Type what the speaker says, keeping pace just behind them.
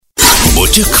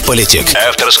Politic.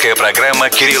 Авторская программа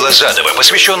Кирилла Задова,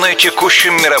 посвященная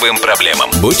текущим мировым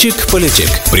проблемам. Politic.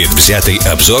 Предвзятый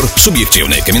обзор,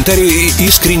 субъективные комментарии и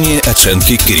искренние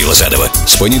оценки Кирилла Задова.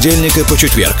 С понедельника по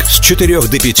четверг с 4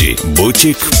 до 5.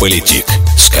 Politic.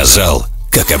 Сказал,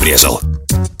 как обрезал.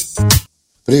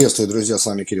 Приветствую, друзья, с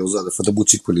вами Кирилл Задов. Это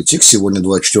Politic. Сегодня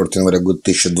 24 января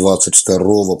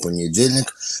 2022,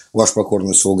 понедельник. Ваш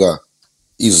покорный слуга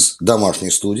из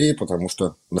домашней студии, потому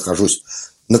что нахожусь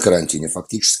на карантине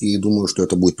фактически, и думаю, что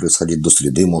это будет происходить до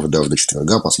среды, может даже до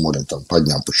четверга, посмотрим там по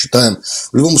дням, посчитаем.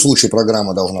 В любом случае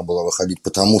программа должна была выходить,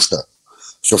 потому что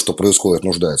все, что происходит,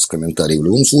 нуждается в комментарии в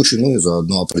любом случае, ну и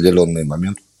заодно определенный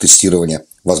момент тестирования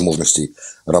возможностей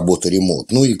работы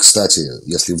ремонт. Ну и, кстати,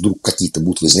 если вдруг какие-то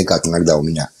будут возникать иногда у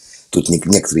меня тут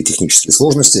некоторые технические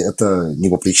сложности, это не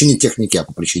по причине техники, а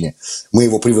по причине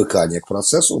моего привыкания к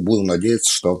процессу. Будем надеяться,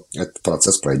 что этот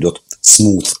процесс пройдет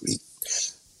смутно.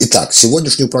 Итак,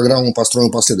 сегодняшнюю программу мы построим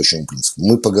по следующему принципу.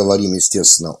 Мы поговорим,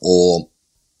 естественно, о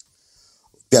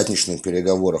пятничных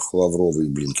переговорах Лаврова и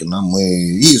Блинкина.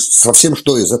 И со всем,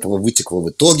 что из этого вытекло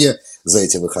в итоге за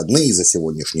эти выходные, за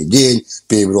сегодняшний день,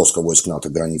 переброска войск НАТО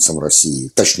к границам России,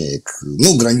 точнее, к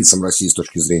границам России с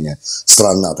точки зрения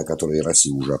стран НАТО, которые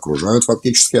Россию уже окружают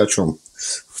фактически, что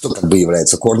как бы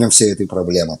является корнем всей этой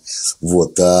проблемы.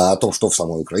 О том, что в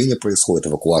самой Украине происходит,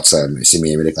 эвакуация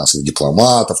семей американских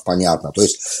дипломатов, понятно. То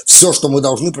есть все, что мы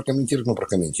должны прокомментировать, мы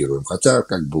прокомментируем. Хотя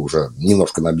как бы уже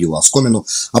немножко набило оскомину.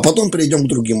 А потом перейдем к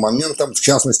другим моментам, в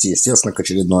частности, естественно, к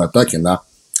очередной атаке на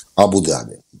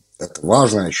Абу-Даби. Это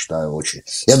важно, я считаю, очень.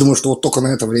 Я думаю, что вот только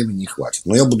на это времени не хватит.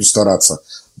 Но я буду стараться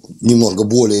немного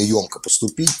более емко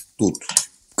поступить. Тут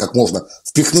как можно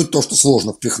впихнуть то, что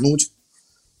сложно впихнуть.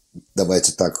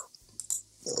 Давайте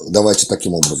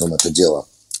таким образом это дело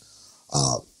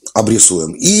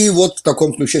обрисуем. И вот в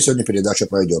таком ключе сегодня передача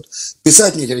пройдет.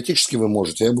 Писать мне теоретически вы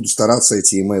можете. Я буду стараться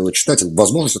эти имейлы читать.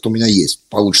 Возможность это у меня есть.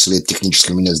 Получится ли это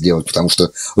технически у меня сделать, потому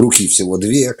что руки всего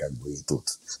две, и тут.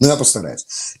 Но я постараюсь.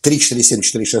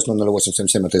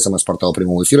 347-460-0877 это смс-портал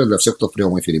прямого эфира. Для всех, кто в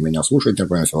прямом эфире меня слушает.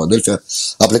 Например, Филадельфия.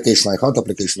 Application iHeart,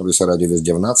 Application Ruси Радио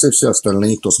везде в нации. Все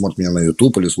остальные, кто смотрит меня на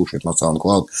YouTube или слушает на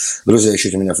SoundCloud. Друзья,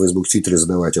 ищите меня в Facebook, Twitter,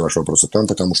 задавайте ваши вопросы там,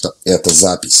 потому что это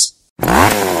запись.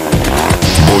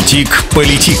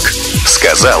 Politic.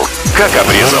 Сказал, как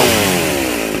обрезал.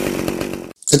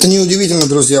 Это неудивительно,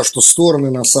 друзья, что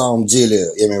стороны на самом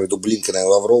деле, я имею в виду Блинкина и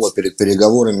Лаврова, перед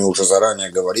переговорами уже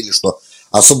заранее говорили, что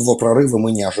особого прорыва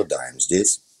мы не ожидаем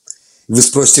здесь. Вы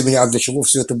спросите меня, для чего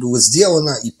все это было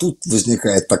сделано, и тут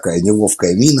возникает такая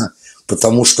неловкая мина,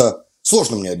 потому что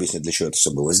сложно мне объяснить, для чего это все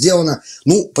было сделано.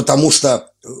 Потому что,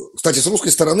 кстати, с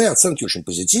русской стороны оценки очень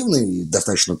позитивные, и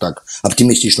достаточно так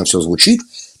оптимистично все звучит.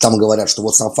 Там говорят, что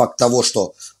вот сам факт того,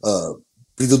 что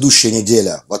предыдущая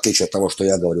неделя, в отличие от того, что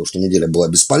я говорил, что неделя была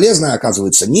бесполезная,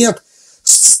 оказывается, нет.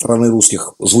 С стороны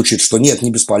русских звучит, что нет,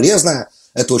 не бесполезная.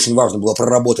 Это очень важно было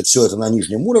проработать все это на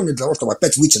нижнем уровне, для того, чтобы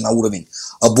опять выйти на уровень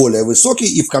более высокий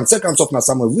и, в конце концов, на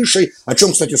самый высший, о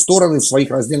чем, кстати, стороны в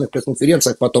своих раздельных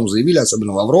пресс-конференциях потом заявили,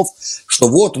 особенно Лавров, что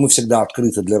вот мы всегда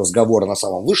открыты для разговора на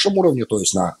самом высшем уровне, то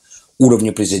есть на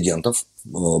уровне президентов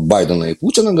Байдена и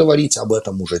Путина, говорить об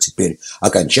этом уже теперь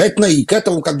окончательно, и к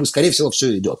этому, скорее всего,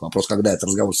 все идет. Вопрос, когда этот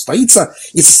разговор состоится,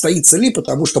 и состоится ли,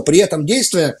 потому что при этом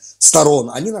действия сторон,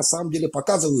 они на самом деле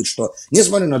показывают, что,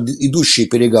 несмотря на идущие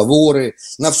переговоры,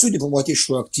 на всю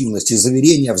дипломатическую активность и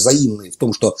заверения взаимные в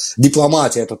том, что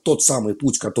дипломатия – это тот самый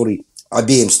путь, который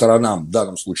обеим сторонам в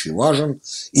данном случае важен,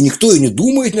 и никто и не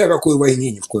думает ни о какой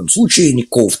войне, ни в коем случае,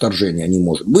 никакого вторжения не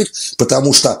может быть,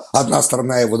 потому что одна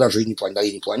сторона его даже и не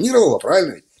планировала,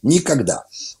 правильно? Никогда.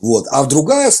 А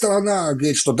другая сторона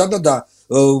говорит, что да-да-да,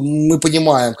 мы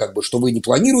понимаем, что вы не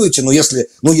планируете, но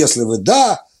если вы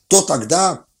да, то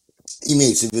тогда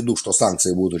имейте в виду, что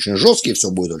санкции будут очень жесткие,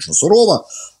 все будет очень сурово,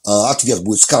 ответ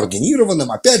будет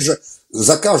скоординированным. Опять же,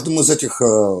 за каждым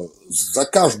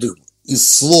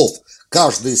из слов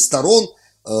каждой из сторон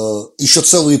еще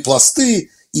целые пласты,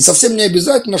 и совсем не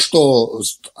обязательно, что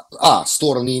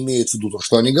стороны имеют в виду то,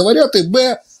 что они говорят, и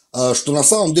что на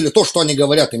самом деле то, что они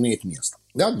говорят, имеет место.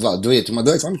 Две эти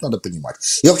моменты надо понимать.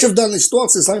 И вообще в данной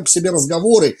ситуации сами по себе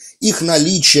разговоры, их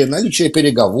наличие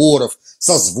переговоров,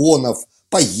 созвонов,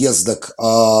 поездок,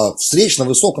 встреч на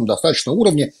высоком достаточно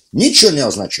уровне ничего не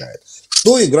означает.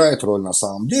 Что играет роль на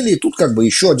самом деле. И тут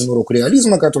еще один урок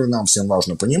реализма, который нам всем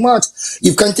важно понимать.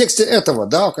 И в контексте этого,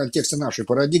 в контексте нашей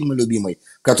парадигмы любимой,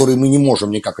 которой мы не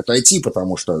можем никак отойти,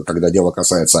 потому что, когда дело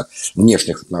касается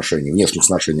внешних отношений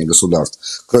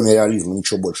государств, кроме реализма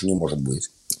ничего больше не может быть.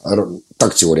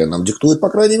 Так теория нам диктует, по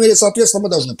крайней мере, соответственно, мы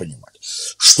должны понимать,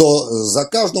 что за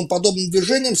каждым подобным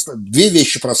движением две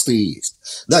вещи простые есть.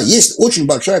 Да, есть очень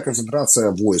большая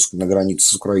концентрация войск на границе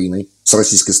с Украиной, с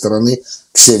российской стороны,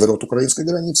 к северу от украинской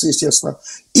границы, естественно,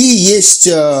 и есть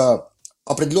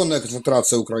определенная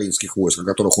концентрация украинских войск, о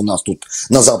которых у нас тут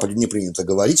на Западе не принято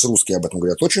говорить, русские об этом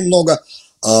говорят очень много,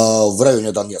 в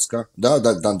районе Донецка, да,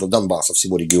 Донбасса,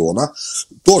 всего региона.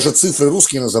 Тоже цифры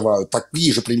русские называют,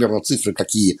 такие же примерно цифры,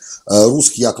 какие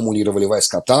русские аккумулировали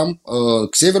войска там,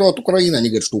 к северу от Украины. Они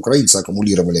говорят, что украинцы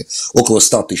аккумулировали около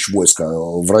 100 тысяч войск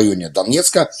в районе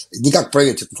Донецка. Никак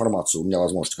проверить эту информацию у меня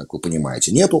возможности, как вы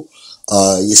понимаете, нету.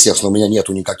 Естественно, у меня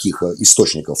нету никаких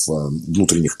источников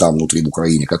внутренних там, внутри в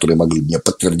Украине, которые могли бы мне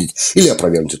подтвердить или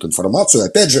опровергнуть эту информацию.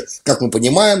 Опять же, как мы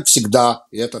понимаем, всегда,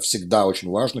 и это всегда очень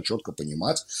важно четко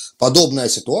понимать, подобная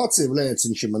ситуация является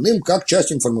ничем иным, как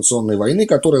часть информационной войны,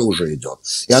 которая уже идет.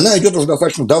 И она идет уже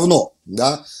достаточно давно,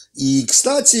 да. И,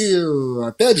 кстати,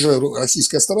 опять же,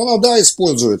 российская сторона, да,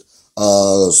 использует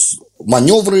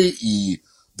маневры и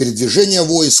передвижение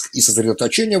войск и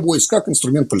сосредоточение войск как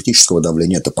инструмент политического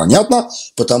давления. Это понятно,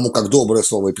 потому как доброе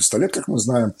слово и пистолет, как мы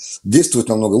знаем, действует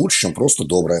намного лучше, чем просто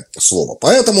доброе слово.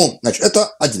 Поэтому, значит, это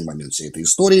один момент всей этой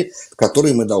истории,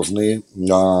 который мы должны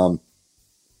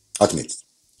отметить.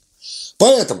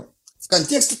 Поэтому, в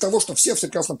контексте того, что все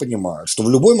прекрасно понимают, что в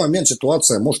любой момент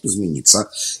ситуация может измениться,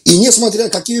 и несмотря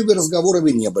какими бы разговоры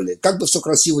вы не были, как бы все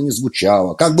красиво не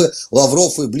звучало, как бы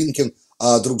Лавров и Блинкен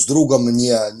друг с другом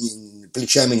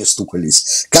плечами не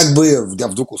стукались. Как бы я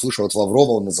вдруг услышал от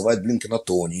Лаврова, он называет Блинкена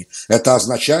Тони. Это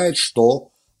означает,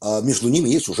 что между ними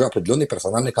есть уже определенный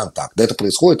персональный контакт. Да, это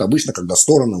происходит обычно, когда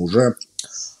стороны уже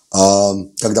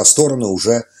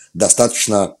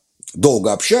достаточно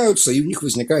долго общаются, и у них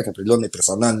возникает определенная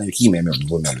персональная химия между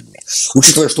двумя людьми.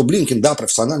 Учитывая, что Блинкен, да,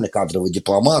 профессиональный кадровый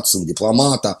дипломат, сын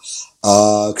дипломата.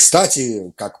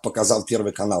 Кстати, как показал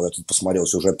Первый канал, я тут посмотрел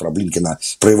сюжет про Блинкена,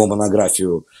 про его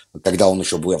монографию, когда он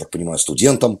еще был, я так понимаю,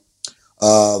 студентом.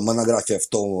 Монография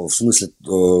в смысле,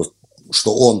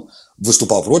 что он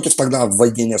выступал против тогда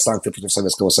введения санкций против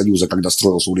Советского Союза, когда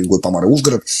строился Уренгой, Помар и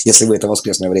Ужгород. Если вы это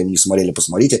 «Воскресное время» не смотрели,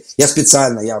 посмотрите. Я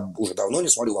уже давно не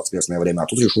смотрю «Воскресное время», а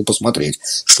тут решил посмотреть,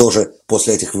 что же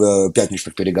после этих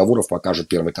пятничных переговоров покажет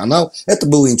Первый канал. Это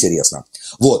было интересно.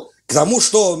 Вот. К тому,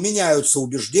 что меняются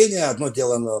убеждения. Одно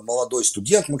дело молодой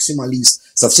студент, максималист,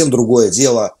 совсем другое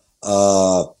дело,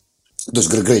 то есть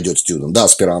graduate student, да,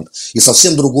 аспирант, и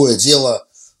совсем другое дело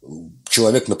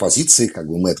человек на позиции, как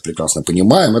бы мы это прекрасно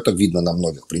понимаем, это видно на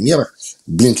многих примерах.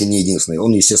 Блинкен не единственный,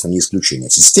 он, естественно, не исключение.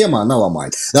 Система, она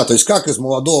ломает. Да, то есть как из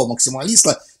молодого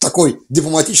максималиста такой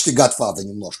дипломатический Godfather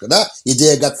немножко, да?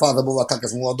 Идея Godfather была, как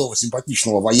из молодого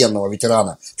симпатичного военного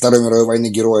ветерана Второй мировой войны,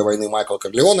 героя войны Майкла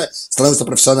Корлеоне становится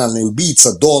профессиональный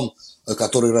убийца, Дон,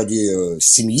 который ради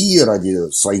семьи,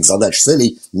 ради своих задач,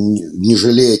 целей не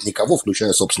жалеет никого,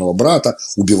 включая собственного брата,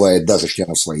 убивает даже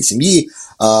членов своей семьи.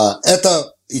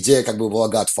 Это идея как бы была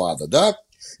Godfather, да?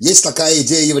 Есть такая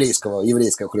идея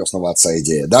еврейского крестного отца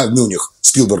идея, да, Мюних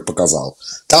Спилберг показал.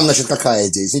 Там, значит, какая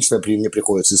идея? Извините, что мне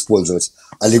приходится использовать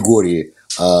аллегории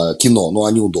кино, но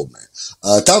они удобные.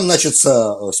 Там, значит,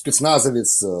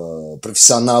 спецназовец,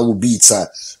 профессионал,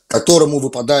 убийца, которому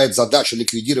выпадает задача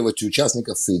ликвидировать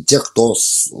участников и тех, кто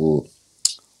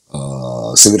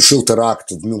совершил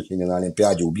теракт в Мюнхене на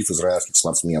Олимпиаде, убив израильских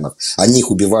спортсменов. Они их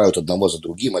убивают одного за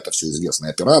другим, это все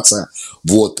известная операция.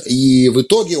 Вот. И в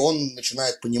итоге он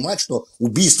начинает понимать, что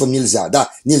убийством нельзя.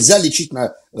 Да, нельзя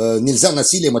нельзя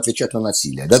насилием отвечать на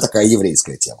насилие. Да, такая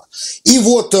еврейская тема. И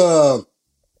вот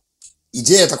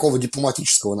идея такого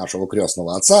дипломатического нашего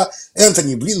крестного отца,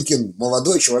 Энтони Блинкен,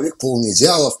 молодой человек, полный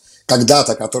идеалов,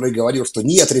 когда-то, который говорил, что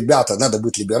нет, ребята, надо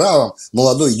быть либералом,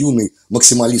 молодой юный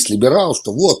максималист-либерал,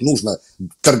 что вот, нужно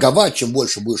торговать, чем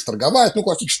больше будешь торговать, ну,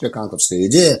 классическая кантовская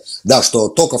идея, да, что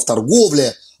только в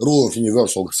торговле, rule of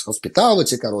universal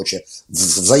hospitality, короче,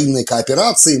 взаимной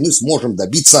кооперации мы сможем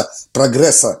добиться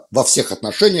прогресса во всех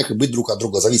отношениях и быть друг от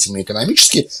друга зависимыми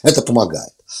экономически, это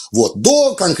помогает. Вот,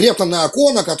 до конкретно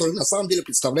Неокона, который на самом деле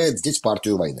представляет здесь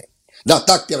партию войны. Да,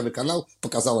 так Первый канал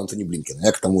показал Энтони Блинкена.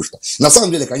 Я к тому, что на самом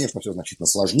деле, конечно, все значительно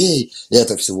сложнее, и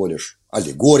это всего лишь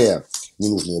аллегория, не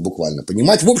нужно ее буквально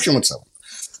понимать. В общем и целом,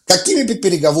 какими бы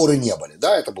переговоры не были,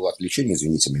 да, это было отвлечение,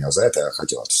 извините меня за это, я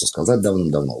хотел это все сказать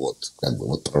давным-давно, вот, как бы,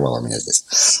 вот прорвало меня здесь.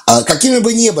 Какими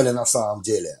бы ни были на самом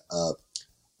деле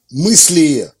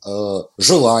мысли,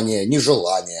 желания,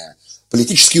 нежелания,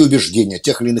 политические убеждения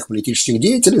тех или иных политических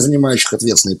деятелей, занимающих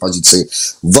ответственные позиции.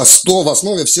 В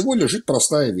основе всего лежит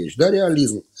простая вещь, да,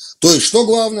 реализм. То есть, что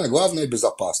главное? Главное –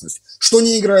 безопасность. Что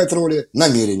не играет роли?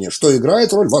 Намерение. Что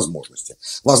играет роль? Возможности.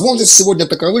 Возможности сегодня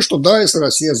таковы, что да, если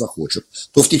Россия захочет,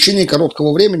 то в течение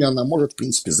короткого времени она может, в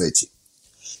принципе, зайти.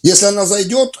 Если она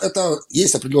зайдет, это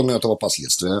есть определенные этого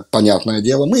последствия. Понятное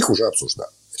дело, мы их уже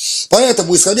обсуждаем.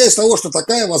 Поэтому, исходя из того, что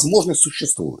такая возможность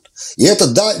существует, и это,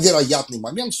 да, вероятный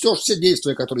момент, все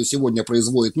действия, которые сегодня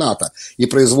производит НАТО и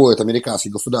производит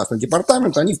американский государственный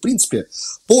департамент, они, в принципе,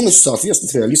 полностью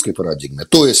соответствуют реалистской парадигме.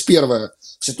 То есть, первое,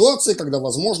 в ситуации, когда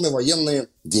возможны военные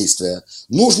действия,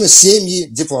 нужно семьи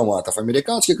дипломатов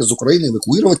американских из Украины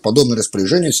эвакуировать, подобное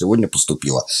распоряжение сегодня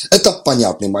поступило. Это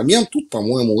понятный момент, тут,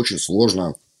 по-моему, очень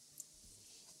сложно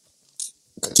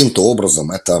каким-то образом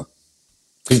это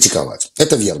критиковать.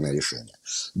 Это верное решение.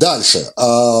 Дальше.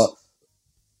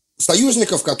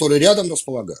 Союзников, которые рядом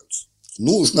располагаются.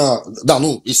 Нужно дать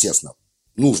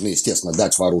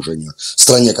вооружение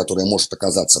стране, которая может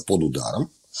оказаться под ударом.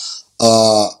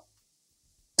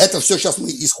 Это все сейчас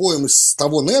мы исходим из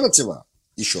того нарратива,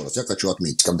 еще раз, я хочу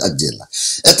отметить отдельно.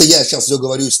 Это я сейчас все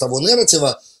говорю из того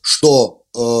нарратива, что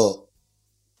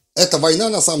эта война,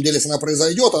 на самом деле, если она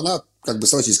произойдет, она как бы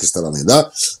с российской стороны,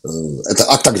 да, это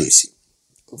акт агрессии.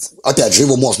 Опять же,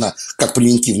 его можно как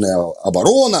превентивная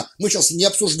оборона. Мы сейчас не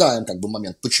обсуждаем как бы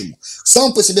момент, почему.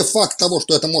 Сам по себе факт того,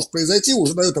 что это может произойти,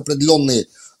 уже дает определенные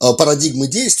парадигмы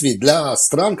действий для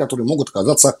стран, которые могут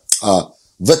оказаться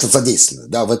в это задействованы,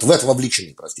 да, в это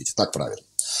вовлечены, простите, так правильно.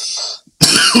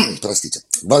 Простите,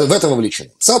 в это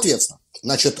вовлечены. Соответственно,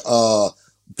 значит,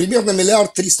 примерно $1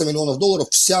 300 000 000 долларов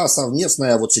вся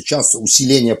совместная вот сейчас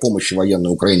усиление помощи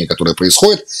военной Украине, которое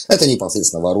происходит, это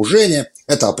непосредственно вооружение,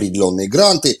 это определенные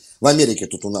гранты. В Америке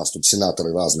тут у нас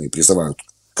сенаторы разные призывают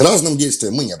к разным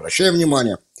действиям, мы не обращаем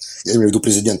внимания. Я имею в виду,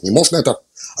 президент не может на это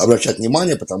обращать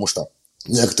внимание, потому что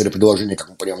некоторые предложения, как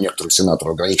мы понимаем, некоторых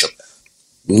сенаторов ограничат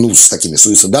с такими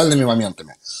суицидальными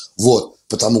моментами. Вот.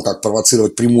 Потому как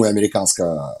провоцировать прямой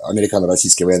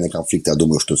американо-российский военный конфликт, я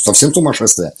думаю, что это совсем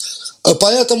сумасшествие.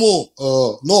 Поэтому,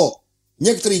 но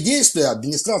некоторые действия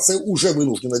администрация уже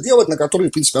вынуждена делать, на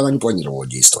которые, в принципе, она не планировала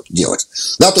делать.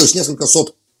 Да, то есть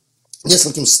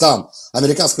нескольким стам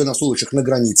американских военнослужащих на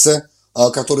границе,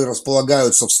 которые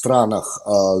располагаются в странах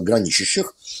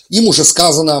граничащих, им уже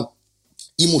сказано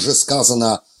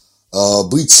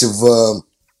быть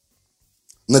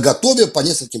наготове по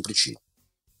нескольким причинам.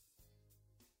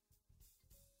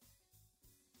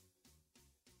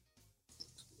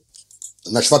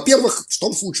 Значит, во-первых, в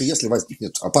том случае, если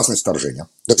возникнет опасность вторжения,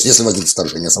 то есть если возникнет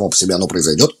вторжение, само по себе оно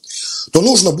произойдет, то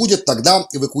нужно будет тогда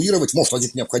эвакуировать, может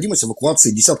возникнуть необходимость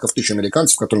эвакуации десятков тысяч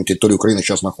американцев, которые на территории Украины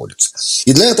сейчас находятся.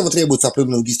 И для этого требуются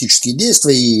определенные логистические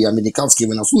действия, и американские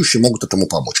военнослужащие могут этому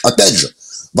помочь. Опять же,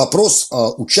 вопрос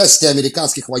участия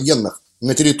американских военных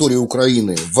на территории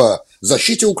Украины в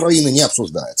защите Украины не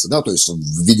обсуждается, да, то есть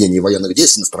в ведении военных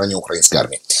действий на стороне украинской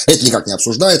армии. Это никак не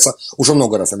обсуждается. Уже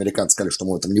много раз американцы сказали, что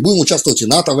мы в этом не будем участвовать, и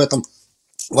НАТО в этом,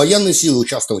 военные силы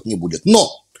участвовать не будет.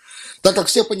 Но, так как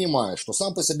все понимают, что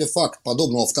сам по себе факт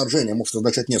подобного вторжения может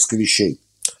означать несколько вещей,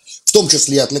 в том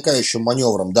числе и отвлекающим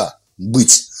маневром, да,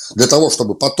 быть, для того,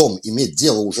 чтобы потом иметь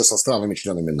дело уже со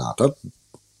странами-членами НАТО,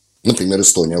 например,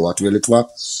 Эстония, Латвия, Литва.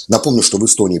 Напомню, что в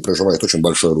Эстонии проживает очень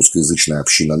большая русскоязычная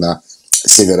община на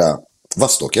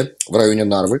северо-востоке, в районе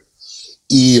Нарвы.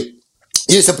 И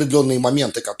есть определенные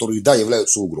моменты, которые, да,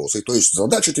 являются угрозой. То есть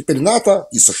задача теперь НАТО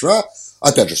и США,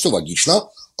 опять же, все логично,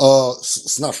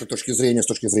 с нашей точки зрения, с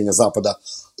точки зрения Запада,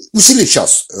 усилить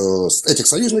сейчас этих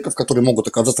союзников, которые могут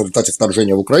оказаться в результате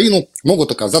вторжения в Украину,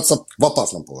 могут оказаться в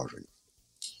опасном положении.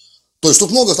 То есть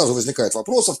тут много сразу возникает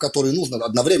вопросов, которые нужно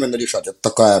одновременно решать. Это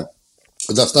такая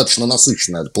достаточно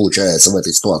насыщенная получается в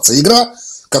этой ситуации игра,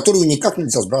 которую никак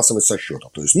нельзя сбрасывать со счета.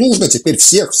 То есть нужно теперь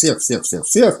всех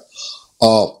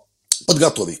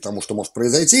подготовить к тому, что может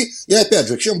произойти. И опять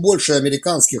же, чем больше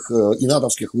американских и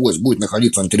натовских войск будет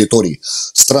находиться на территории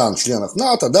стран-членов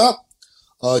НАТО, да,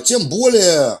 тем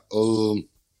более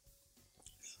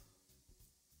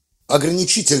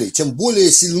ограничителей, тем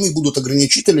более сильны будут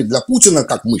ограничители для Путина,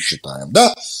 как мы считаем,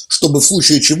 да, чтобы в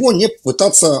случае чего не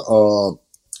пытаться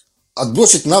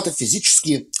отбросить НАТО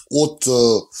физически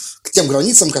к тем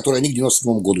границам, которые они к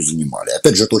 1997 году занимали.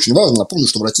 Опять же, это очень важно. Напомню,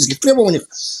 что в российских требованиях,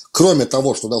 кроме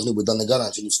того, что должны быть даны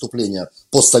гарантии невступления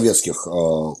постсоветских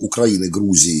Украины,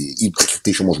 Грузии и каких-то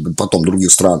еще, может быть, потом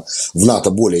других стран в НАТО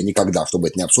более никогда, чтобы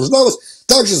это не обсуждалось,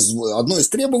 также одно из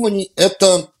требований –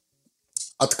 это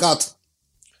откат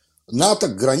НАТО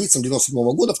к границам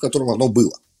 1997 года, в котором оно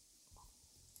было.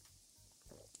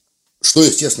 что,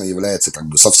 естественно, является как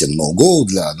бы совсем no-go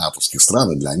для натовских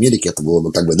стран и для Америки. Это было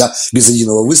бы как бы, да, без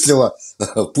единого выстрела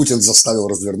Путин заставил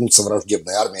развернуться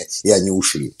враждебной армии, и они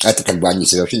ушли. Это как бы они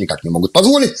себе вообще никак не могут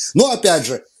позволить. Но, опять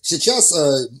же, сейчас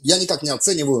я никак не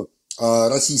оцениваю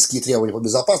российские требования по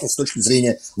безопасности с точки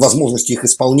зрения возможности их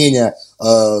исполнения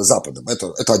Западом.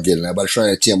 Это отдельная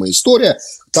большая тема и история,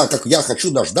 так как я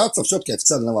хочу дождаться все-таки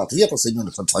официального ответа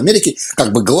Соединенных Штатов Америки.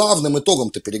 Как бы главным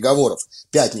итогом-то переговоров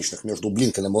пятничных между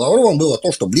Блинкеном и Лавровым было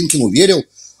то, что Блинкен уверил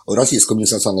российского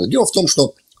министра иностранных дел в том,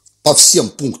 что по всем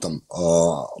пунктам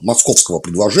московского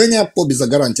предложения по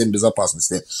гарантиям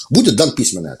безопасности будет дан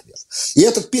письменный ответ. И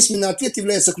этот письменный ответ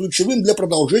является ключевым для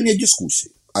продолжения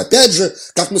дискуссии. Опять же,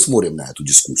 как мы смотрим на эту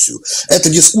дискуссию? Эта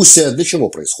дискуссия для чего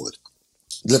происходит?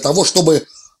 Для того, чтобы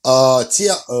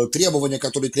те требования,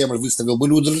 которые Кремль выставил,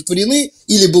 были удовлетворены,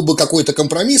 или был бы какой-то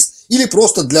компромисс, или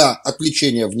просто для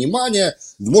отвлечения внимания,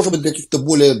 может быть, для каких-то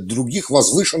более других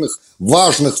возвышенных,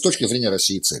 важных с точки зрения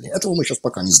России целей. Этого мы сейчас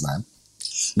пока не знаем.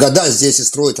 Гадать здесь и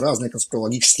строить разные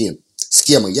конспирологические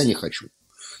схемы я не хочу.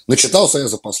 Начитался я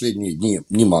за последние дни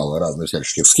немало разных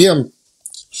всяческих схем,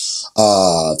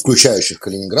 включающих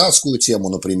калининградскую тему,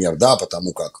 например, да,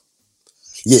 потому как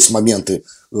есть моменты,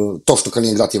 то, что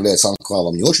Калининград является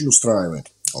анклавом, не очень устраивает.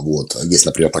 Вот, есть,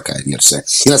 например, такая версия.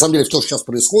 И на самом деле, то, что сейчас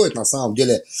происходит, на самом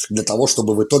деле, для того,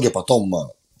 чтобы в итоге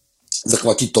потом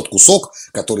захватить тот кусок,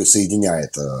 который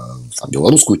соединяет там,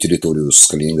 белорусскую территорию с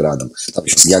Калининградом. Там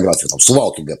сейчас география, там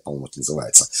Сувалки, по-моему, это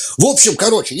называется. В общем,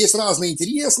 короче, есть разные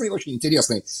интересные, очень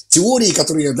интересные теории,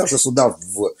 которые даже сюда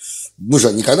Мы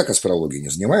же никогда конспирологией не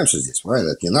занимаемся здесь,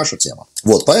 правильно? Это не наша тема.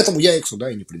 Вот, поэтому я их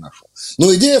сюда и не приношу.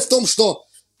 Но идея в том, что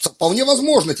вполне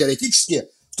возможно теоретически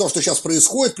то, что сейчас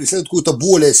происходит, преследует какую-то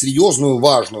более серьезную,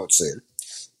 важную цель.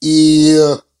 И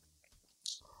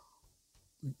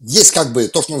есть как бы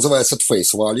то, что называется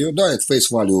face value, да, это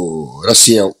face value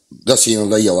России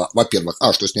надоело, во-первых,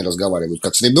 что с ней разговаривают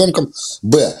как с ребенком,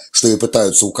 что ей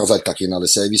пытаются указать, как ей надо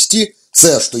себя вести,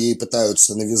 что ей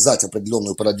пытаются навязать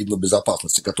определенную парадигму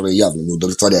безопасности, которая явно не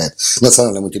удовлетворяет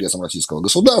национальным интересам российского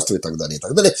государства и так далее, и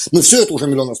так далее. Мы все это уже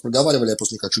миллион раз проговаривали, я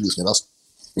просто не хочу лишний раз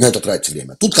на это тратить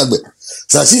время. Тут как бы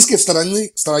с российской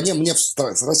стороны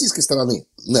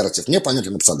нарратив мне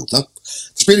понятен абсолютно.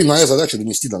 Теперь моя задача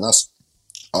донести до нас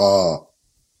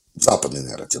западный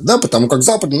нарратив, да, потому как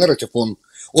западный нарратив,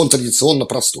 он традиционно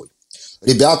простой.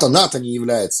 Ребята, НАТО не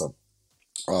является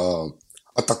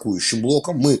атакующим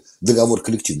блоком, мы договор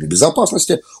коллективной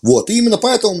безопасности, вот, и именно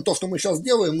поэтому то, что мы сейчас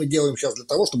делаем, мы делаем сейчас для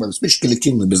того, чтобы обеспечить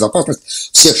коллективную безопасность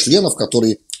всех членов,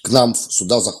 которые к нам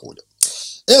сюда заходят.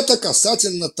 Это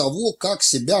касательно того, как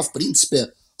себя, в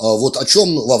принципе, вот о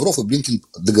чем Лавров и Блинкен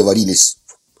договорились.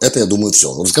 Это, я думаю,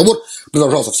 все. Разговор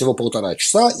продолжался всего 1,5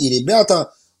 часа, и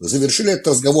ребята завершили этот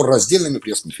разговор раздельными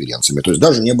пресс-конференциями. То есть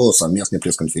даже не было совместной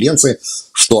пресс-конференции,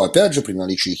 что, опять же, при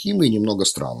наличии химии немного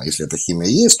странно. Если эта химия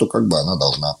есть, то как бы она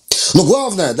должна. Но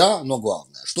главное,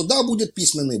 что да, будет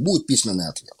письменный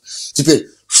ответ. Теперь,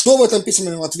 что в этом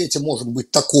письменном ответе может быть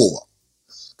такого?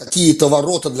 Какие-то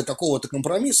ворота для какого-то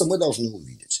компромисса мы должны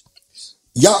увидеть.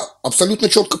 Я абсолютно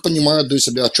четко понимаю, даю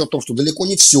себе отчет о том, что далеко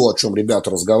не все, о чем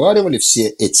ребята разговаривали, все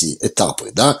эти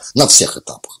этапы, да, на всех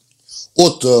этапах.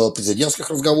 От президентских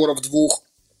разговоров 2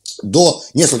 до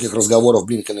нескольких разговоров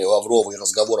Блинкена и Лаврова и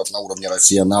разговоров на уровне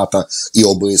Россия, НАТО и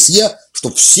ОБСЕ, что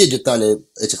все детали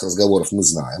этих разговоров мы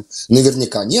знаем.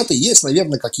 Наверняка нет, и есть,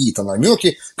 наверное, какие-то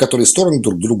намеки, которые стороны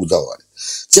друг другу давали.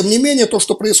 Тем не менее, то,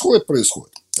 что происходит.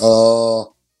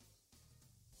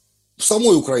 В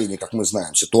самой Украине, как мы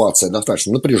знаем, ситуация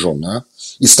достаточно напряженная.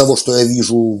 Из того, что я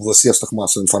вижу в средствах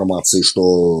массовой информации,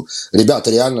 что ребята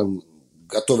реально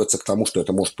готовятся к тому, что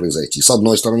это может произойти. С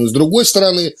одной стороны. С другой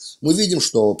стороны, мы видим,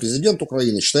 что президент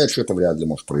Украины считает, что это вряд ли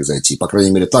может произойти. По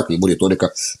крайней мере, так его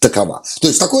риторика такова. То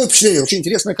есть, такое впечатление, очень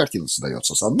интересная картина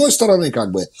создается. С одной стороны,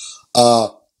 как бы,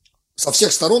 со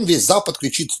всех сторон весь Запад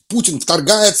кричит: Путин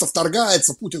вторгается,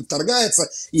 Путин вторгается,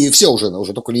 и все уже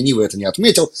только ленивый это не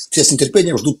отметил, все с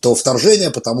нетерпением ждут того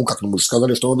вторжения, потому как, мы же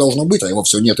сказали, что оно должно быть, а его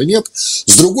все нет и нет.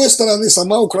 С другой стороны,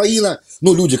 сама Украина,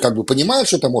 люди как бы понимают,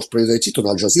 что это может произойти, тут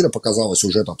Аль-Джазира показала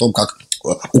сюжет о том, как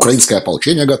украинское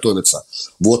ополчение готовится,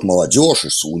 вот молодежь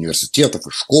из университетов,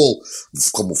 из школ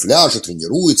в камуфляже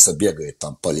тренируется, бегает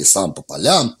там по лесам, по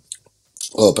полям,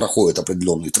 проходит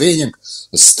определенный тренинг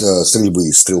стрельбы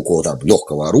из стрелкового там,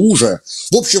 легкого оружия.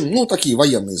 В общем, такие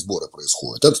военные сборы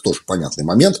происходят. Это тоже понятный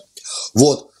момент.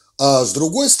 Вот. А с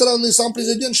другой стороны, сам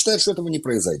президент считает, что этого не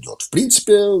произойдет. В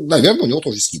принципе, наверное, у него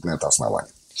тоже есть на это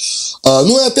основания.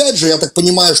 Ну и опять же, я так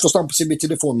понимаю, что сам по себе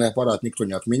телефонный аппарат никто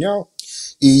не отменял.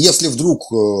 И если вдруг,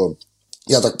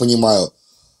 я так понимаю,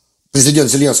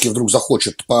 президент Зеленский вдруг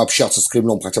захочет пообщаться с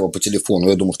Кремлем хотя бы по телефону,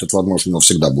 я думаю, что это возможно у него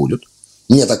всегда будет.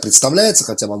 Мне так представляется,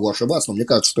 хотя могу ошибаться, но мне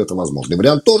кажется, что это возможный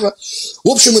вариант тоже. В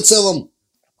общем и целом,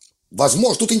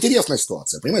 возможно, тут интересная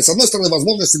ситуация, понимаете, с одной стороны,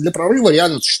 возможности для прорыва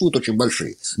реально существуют очень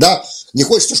большие, да, не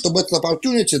хочется, чтобы это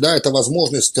opportunity, да, это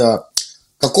возможность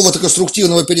какого-то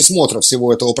конструктивного пересмотра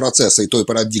всего этого процесса и той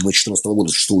парадигмы 2014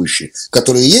 года существующей,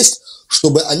 которые есть,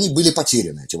 чтобы они были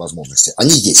потеряны, эти возможности,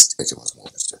 они есть, эти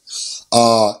возможности,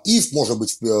 и, может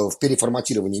быть, в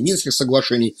переформатировании Минских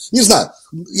соглашений, не знаю,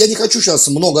 я не хочу сейчас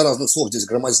много разных слов здесь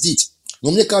громоздить,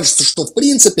 но мне кажется, что, в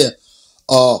принципе,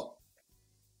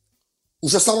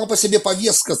 уже сама по себе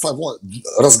повестка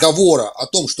разговора о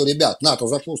том, что, ребят, НАТО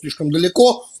зашло слишком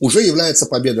далеко, уже является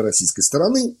победой российской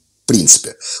стороны, в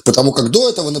принципе. Потому как до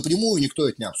этого напрямую никто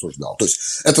это не обсуждал. То есть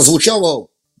это звучало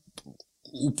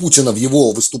у Путина в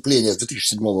его выступлении с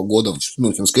 2007 года, в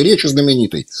Мюнхенской речи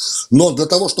знаменитой. Но для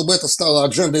того, чтобы это стало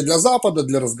аджендой для Запада,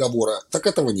 для разговора, так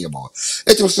этого не было.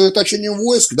 Этим сосредоточением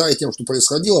войск, да, и тем, что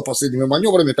происходило, последними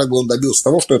маневрами, как бы он добился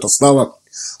того, что это стало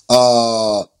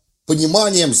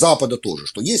пониманием Запада тоже,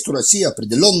 что есть у России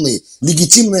определенные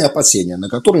легитимные опасения, на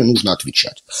которые нужно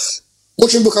отвечать.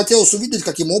 Очень бы хотелось увидеть,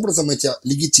 каким образом эти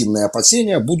легитимные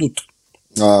опасения будут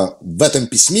в этом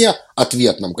письме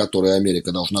ответном, которое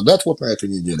Америка должна дать вот на этой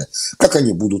неделе, как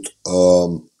они будут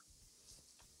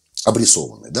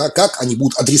обрисованы, да, как они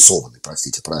будут адресованы,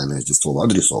 простите, правильное здесь слово,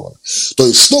 адресованы. То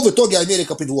есть, что в итоге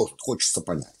Америка предложит, хочется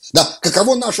понять. Да,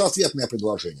 каково наше ответное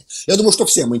предложение? Я думаю, что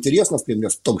всем интересно, в Кремле,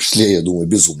 в том числе, я думаю,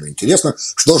 безумно интересно,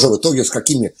 что же в итоге, с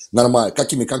какими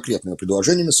конкретными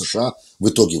предложениями США в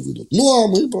итоге выйдут. Ну, а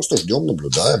мы просто ждем,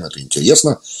 наблюдаем, это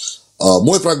интересно.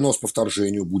 Мой прогноз по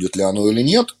вторжению, будет ли оно или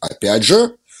нет, опять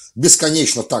же,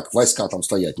 бесконечно так войска там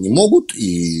стоять не могут.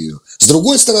 И с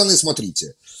другой стороны,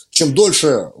 смотрите, чем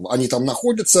дольше они там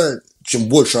находятся, чем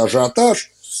больше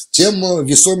ажиотаж, тем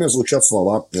весомее звучат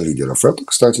слова лидеров. Это,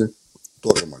 кстати,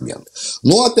 тоже момент.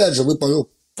 Но, опять же, вы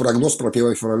прогноз про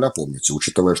 1 февраля помните,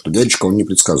 учитывая, что дядечка он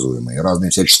непредсказуемый, и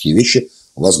разные всяческие вещи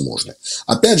возможны.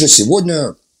 Опять же,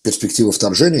 сегодня перспективы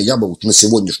вторжения я бы вот на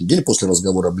сегодняшний день, после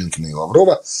разговора Блинкина и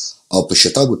Лаврова,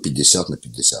 посчитал бы 50 на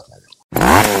 50,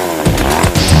 наверное.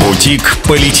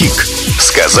 Бутик-политик.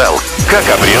 Сказал, как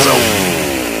обрезал.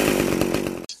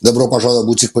 Добро пожаловать в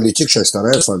Бутик Политик, часть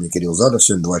 2. С вами Кирилл Задов.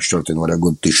 Сегодня 24 января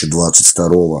года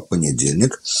 2022,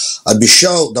 понедельник.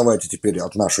 Обещал, давайте теперь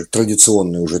от нашей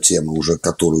традиционной уже темы,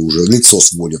 которые уже лицо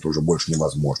сводят, уже больше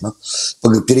невозможно.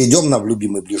 Перейдем на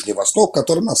любимый Ближний Восток,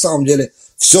 который на самом деле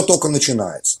все только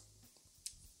начинается.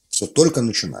 Все только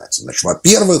начинается. Значит,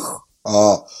 во-первых,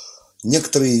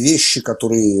 некоторые вещи,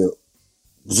 которые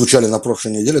звучали на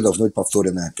прошлой неделе, должны быть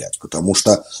повторены опять. Потому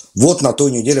что вот на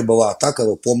той неделе была атака,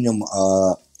 мы помним,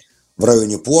 в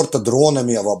районе порта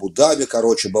дронами, в Абу-Даби,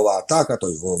 короче, была атака, то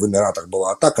есть в Эмиратах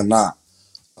была атака на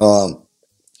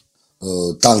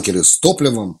танкеры с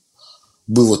топливом.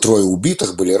 Было 3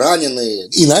 убитых, были ранены.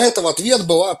 И на это в ответ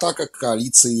была атака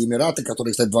коалиции Эмираты,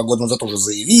 которые, кстати, 2 года назад уже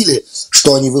заявили,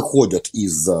 что они выходят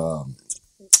из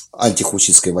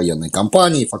антихуситской военной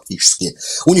кампании фактически.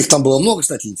 У них там было много,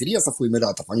 кстати, интересов у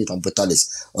Эмиратов. Они там пытались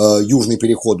Южный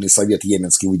переходный совет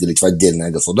йеменский выделить в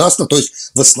отдельное государство, то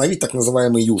есть восстановить так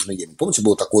называемый Южный Йемен. Помните,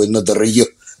 было такое НДРЕ,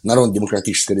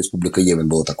 Народно-демократическая республика Йемен,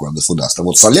 было такое государство.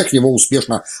 Вот Салех его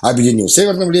успешно объединил с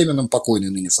Северным Йеменом, покойный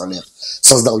ныне Салех,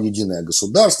 создал единое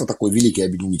государство, такой великий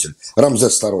объединитель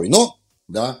Рамзес II. Но,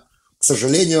 да, к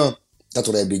сожалению,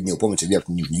 который объединил, помните,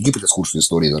 Верхний и Нижний Египет, экскурсия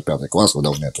истории за 5 класс, вы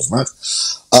должны это знать.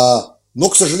 Но,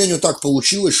 к сожалению, так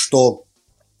получилось, что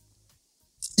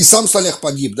и сам Салех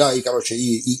погиб, да, и, короче,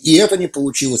 и это не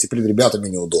получилось, и перед ребятами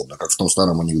неудобно, как в том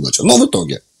старом анекдоте. Но в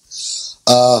итоге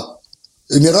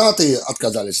Эмираты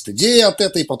отказались от идеи от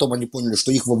этой, потом они поняли,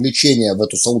 что их вовлечение в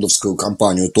эту саудовскую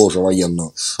кампанию, тоже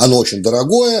военную, оно очень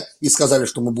дорогое, и сказали,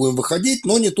 что мы будем выходить,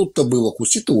 но не тут-то было.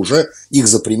 Хуситы уже их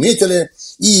заприметили,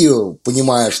 и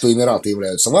понимая, что Эмираты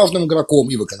являются важным игроком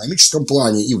и в экономическом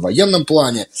плане, и в военном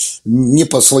плане, не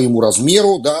по своему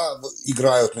размеру, да,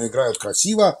 играют, но играют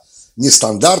красиво,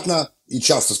 нестандартно, и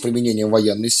часто с применением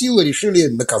военной силы, решили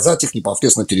наказать их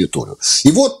непосредственно территорию.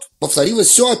 И вот повторилось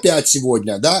все опять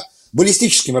сегодня, да,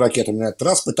 баллистическими ракетами на этот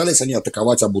раз пытались они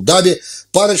атаковать Абу-Даби,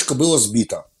 парочка была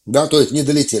сбита, да, то есть не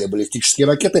долетели баллистические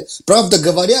ракеты. Правда,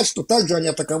 говорят, что также они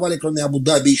атаковали, кроме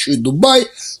Абу-Даби, еще и Дубай,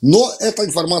 но эта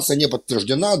информация не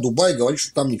подтверждена. Дубай говорит,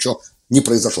 что там ничего не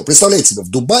произошло. Представляете себе, в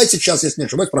Дубае сейчас, если не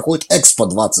ошибаюсь, проходит Экспо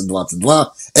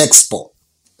 2022, Экспо.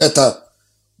 Это,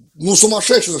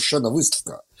 сумасшедшая совершенно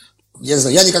выставка. Я не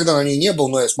знаю, я никогда на ней не был,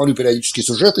 но я смотрю периодически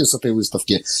сюжеты с этой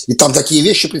выставки, и там такие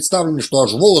вещи представлены, что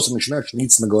аж волосы начинают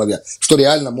шевелиться на голове, что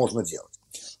реально можно делать.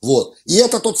 Вот. И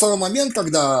это тот самый момент,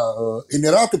 когда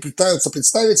Эмираты пытаются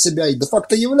представить себя и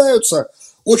де-факто являются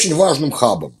очень важным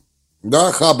хабом.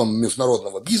 Да, хабом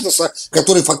международного бизнеса,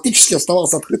 который фактически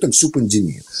оставался открытым всю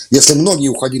пандемию. Если многие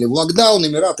уходили в локдаун,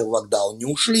 Эмираты в локдаун не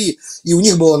ушли, и у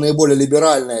них была наиболее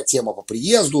либеральная тема по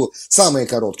приезду, самые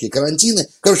короткие карантины.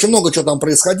 Короче, много чего там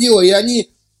происходило, и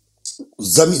они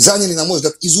заняли, на мой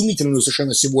взгляд, изумительную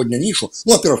совершенно сегодня нишу.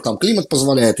 Ну, во-первых, там климат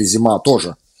позволяет, и зима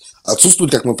тоже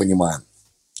отсутствует, как мы понимаем.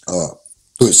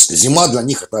 То есть зима для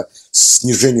них это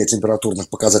снижение температурных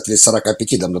показателей с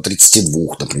 45 до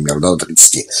 32, например, до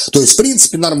 30. То есть, в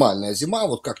принципе, нормальная зима,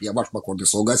 вот как я, ваш покорный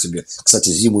слуга, себе, кстати,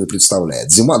 зиму и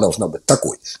представляет. Зима должна быть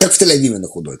такой, как в Тель-Авиве на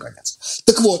худой конец.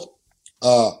 Так вот,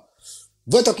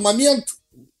 в этот момент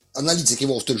аналитики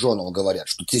Wall Street Journal говорят,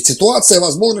 что ситуация,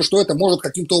 возможно, что это может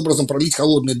каким-то образом пролить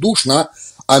холодный душ на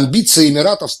амбиции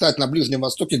Эмиратов стать на Ближнем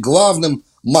Востоке главным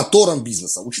мотором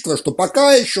бизнеса. Учитывая, что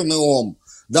пока еще НЕОМ,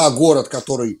 да, город,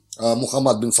 который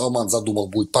Мухаммад бин Салман задумал,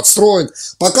 будет подстроен.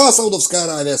 Пока Саудовская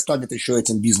Аравия станет еще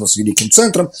этим бизнес-великим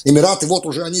центром, Эмираты, вот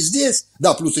уже они здесь,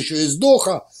 да, плюс еще есть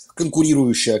Доха,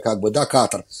 конкурирующая, как бы, да,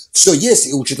 Катар. Все есть,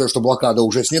 и учитывая, что блокада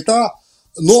уже снята,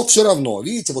 но все равно,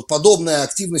 видите, вот подобная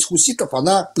активность хуситов,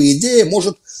 она, по идее,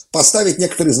 может поставить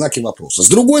некоторые знаки вопроса. С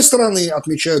другой стороны,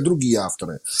 отмечают другие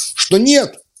авторы, что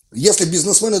нет, если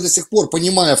бизнесмены до сих пор,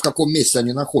 понимая, в каком месте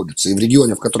они находятся, и в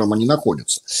регионе, в котором они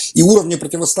находятся, и уровне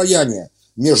противостояния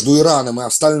между Ираном и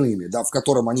остальными, да, в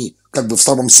котором они как бы в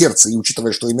самом сердце, и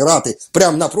учитывая, что Эмираты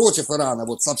прям напротив Ирана,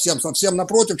 вот совсем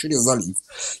напротив через залив,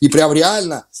 и прям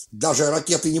реально даже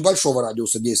ракеты небольшого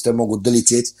радиуса действия могут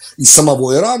долететь из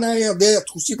самого Ирана, и от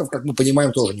хуситов, как мы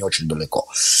понимаем, тоже не очень далеко.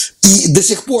 И до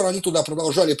сих пор они туда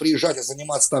продолжали приезжать и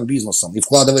заниматься там бизнесом, и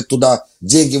вкладывать туда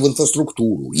деньги в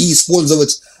инфраструктуру, и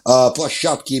использовать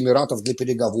площадки Эмиратов для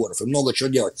переговоров, и много чего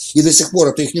делать. И до сих пор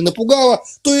это их не напугало,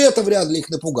 то и это вряд ли их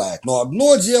напугает. Но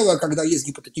одно дело, когда есть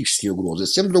гипотетические угрозы,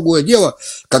 совсем другое дело,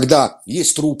 когда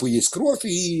есть трупы, есть кровь, и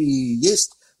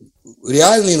есть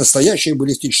реальные, настоящие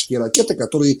баллистические ракеты,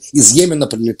 которые из Йемена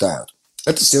прилетают.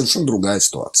 Это совершенно другая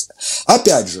ситуация.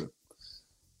 Опять же,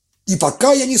 и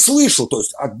пока я не слышу, то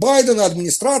есть от Байдена,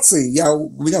 администрации,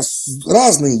 у меня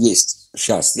разные есть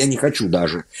сейчас, я не хочу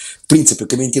даже, в принципе,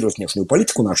 комментировать внешнюю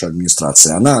политику нашей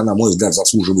администрации, она, на мой взгляд,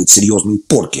 заслуживает серьезной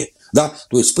порки, да,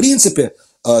 то есть, в принципе,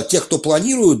 те, кто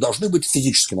планируют, должны быть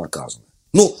физически наказаны.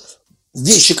 Ну,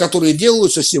 вещи, которые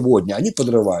делаются сегодня, они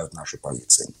подрывают наши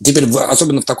позиции. Теперь,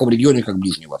 особенно в таком регионе, как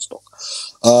Ближний Восток.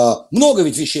 Много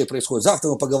ведь вещей происходит. Завтра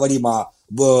мы поговорим о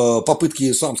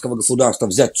попытке исламского государства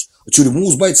взять тюрьму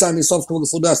с бойцами исламского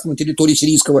государства на территории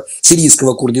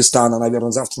сирийского Курдистана.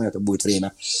 Наверное, завтра на это будет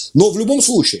время. Но в любом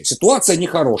случае, ситуация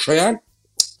нехорошая.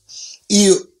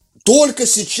 И только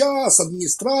сейчас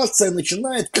администрация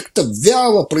начинает как-то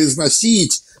вяло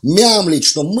произносить, мямлить,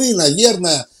 что мы,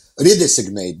 наверное,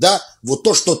 редесигнейт, да, вот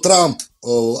то, что Трамп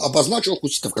обозначил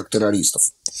хуситов как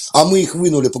террористов, а мы их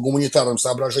вынули по гуманитарным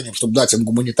соображениям, чтобы дать им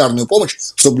гуманитарную помощь,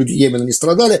 чтобы люди Йемена не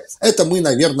страдали, это мы,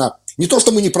 наверное, не то,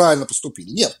 что мы неправильно поступили,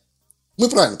 нет, мы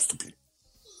правильно поступили.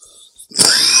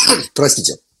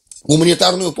 Простите,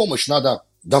 гуманитарную помощь надо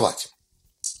давать,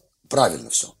 правильно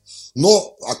все.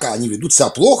 Но пока они ведут себя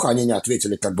плохо, они не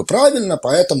ответили как бы правильно,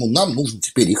 поэтому нам нужно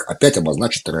теперь их опять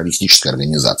обозначить террористической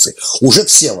организацией. Уже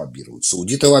все лоббируют,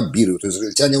 саудиты лоббируют,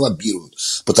 израильтяне лоббируют,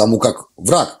 потому как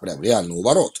враг прям реально у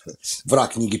ворот,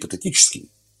 враг не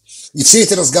гипотетический. И все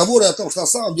эти разговоры о том, что на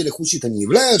самом деле хуситы не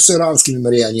являются иранскими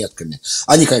марионетками,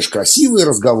 они, конечно, красивые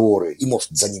разговоры, и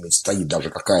может за ними стоит даже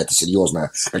какие-то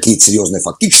серьезные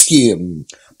фактические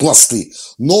пласты,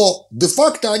 но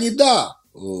де-факто они, да,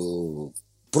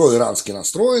 проирански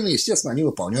настроены, естественно, они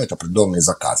выполняют определенные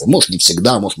заказы. Может, не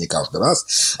всегда, может, не каждый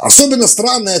раз. Особенно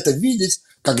странно это видеть,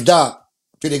 когда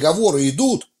переговоры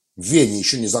идут, в Вене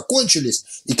еще не закончились,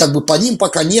 и как бы по ним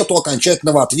пока нету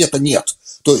окончательного ответа «нет».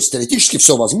 То есть, теоретически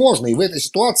все возможно, и в этой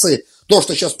ситуации то,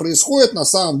 что сейчас происходит, на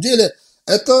самом деле,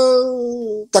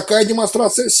 это такая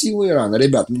демонстрация силы Ирана.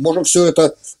 Ребят, мы можем все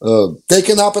это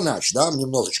taken up a notch, да,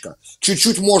 немножечко.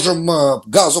 Чуть-чуть можем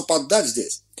газу поддать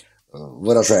здесь,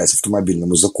 выражаясь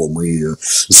автомобильным языком, и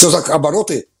все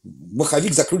обороты,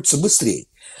 маховик закрутится быстрее.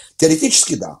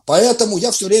 Теоретически, да. Поэтому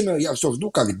я все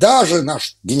жду, когда же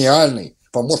наш гениальный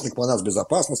помощник по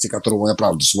нацбезопасности, которого я,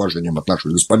 правда, с уважением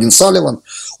отношусь, господин Салливан,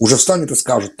 уже встанет и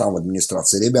скажет там в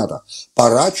администрации: ребята,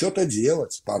 пора что-то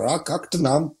делать, пора как-то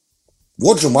нам,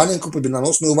 вот же маленькую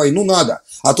победоносную войну надо,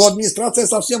 а то администрация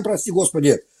совсем, прости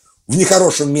господи, в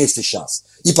нехорошем месте сейчас.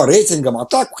 И по рейтингам, а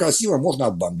так красиво можно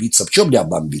отбомбиться. В чем не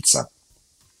отбомбиться?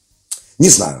 Не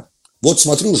знаю. Вот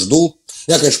смотрю, жду.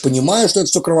 Я, конечно, понимаю, что это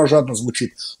все кровожадно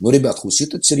звучит, но, ребят,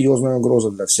 хусит — это серьезная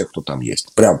угроза для всех, кто там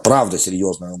есть. Прям, правда,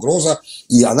 серьезная угроза,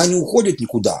 и она не уходит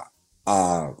никуда.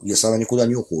 А если она никуда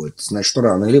не уходит, значит, что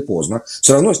рано или поздно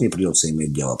все равно с ней придется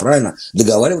иметь дело, правильно?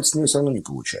 Договариваться с ней все равно не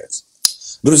получается.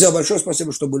 Друзья, большое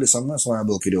спасибо, что были со мной. С вами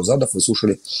был Кирилл Задов. Вы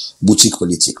слушали «Бутик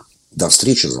Политик». До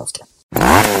встречи завтра.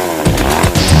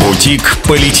 «Бутик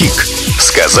Политик».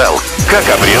 Сказал, как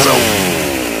обрезал.